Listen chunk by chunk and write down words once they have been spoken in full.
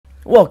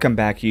Welcome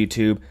back,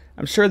 YouTube.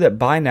 I'm sure that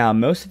by now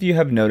most of you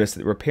have noticed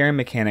that the repairing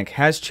mechanic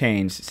has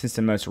changed since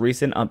the most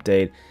recent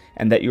update,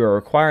 and that you are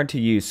required to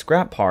use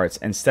scrap parts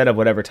instead of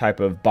whatever type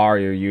of bar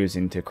you're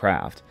using to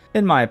craft.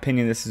 In my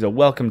opinion, this is a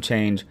welcome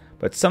change,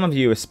 but some of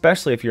you,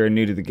 especially if you're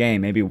new to the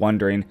game, may be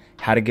wondering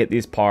how to get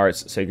these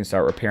parts so you can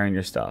start repairing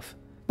your stuff.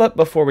 But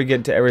before we get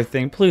into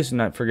everything, please do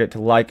not forget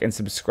to like and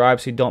subscribe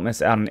so you don't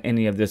miss out on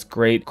any of this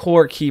great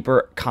core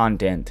keeper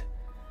content.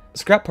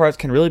 Scrap parts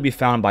can really be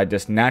found by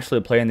just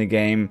naturally playing the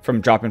game,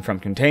 from dropping from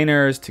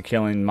containers to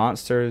killing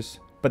monsters.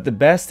 But the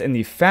best and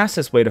the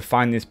fastest way to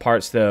find these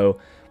parts though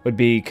would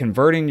be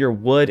converting your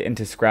wood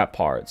into scrap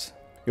parts.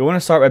 You'll want to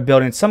start by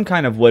building some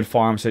kind of wood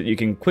farm so that you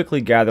can quickly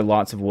gather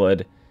lots of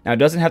wood. Now it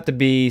doesn't have to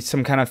be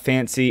some kind of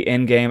fancy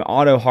in-game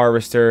auto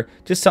harvester,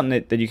 just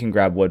something that you can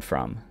grab wood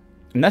from.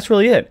 And that's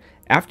really it.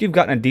 After you've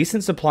gotten a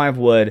decent supply of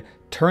wood,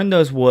 turn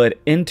those wood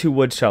into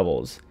wood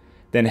shovels.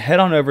 Then head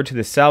on over to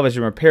the salvage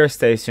and repair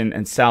station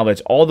and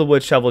salvage all the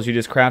wood shovels you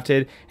just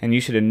crafted, and you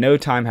should in no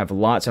time have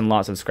lots and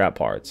lots of scrap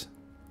parts.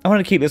 I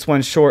want to keep this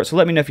one short, so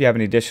let me know if you have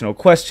any additional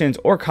questions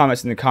or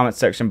comments in the comments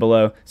section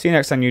below. See you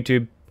next time,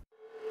 YouTube.